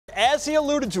as he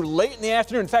alluded to late in the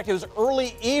afternoon, in fact, it was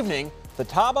early evening,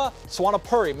 Taba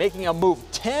Swanapuri making a move,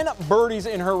 10 birdies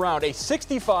in her round, a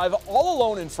 65 all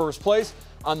alone in first place.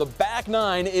 On the back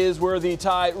nine is where the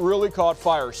tie really caught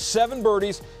fire. 7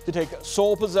 birdies to take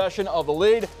sole possession of the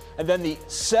lead, and then the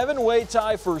 7-way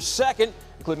tie for second,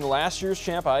 including last year's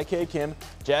champ IK Kim,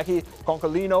 Jackie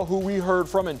Concolino, who we heard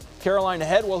from, and Caroline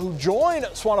Headwell, who joined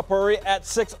Swanapuri at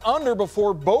 6 under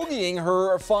before bogeying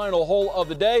her final hole of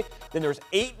the day. Then there's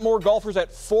 8 more golfers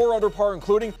at 4 under par,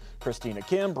 including Christina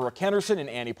Kim, Brooke Henderson, and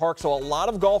Annie Park. So a lot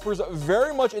of golfers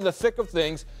very much in the thick of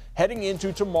things heading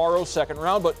into tomorrow's second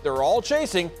round, but they're all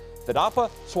chasing Taba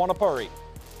Swanapuri.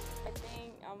 I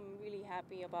think I'm really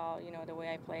happy about, the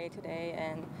way I played today,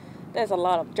 and there's a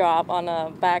lot of drop on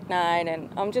the back nine, and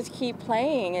I'm just keep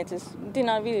playing. I just did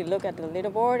not really look at the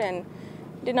leaderboard and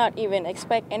did not even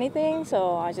expect anything,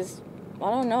 so I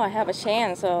don't know, I have a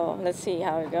chance, so let's see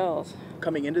how it goes.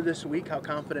 Coming into this week, how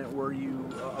confident were you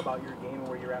about your game and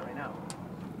where you're at right now?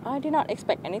 I did not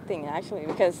expect anything, actually,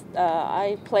 because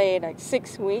I played like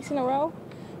 6 weeks in a row.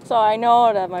 So I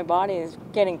know that my body is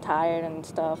getting tired and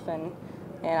stuff, and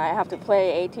I have to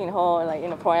play 18 hole like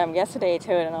in a program yesterday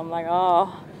too, and I'm like,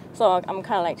 oh. So I'm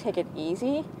kind of like take it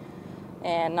easy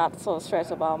and not so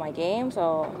stressed about my game.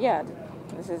 So yeah,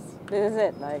 this is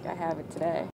it, like I have it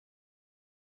today.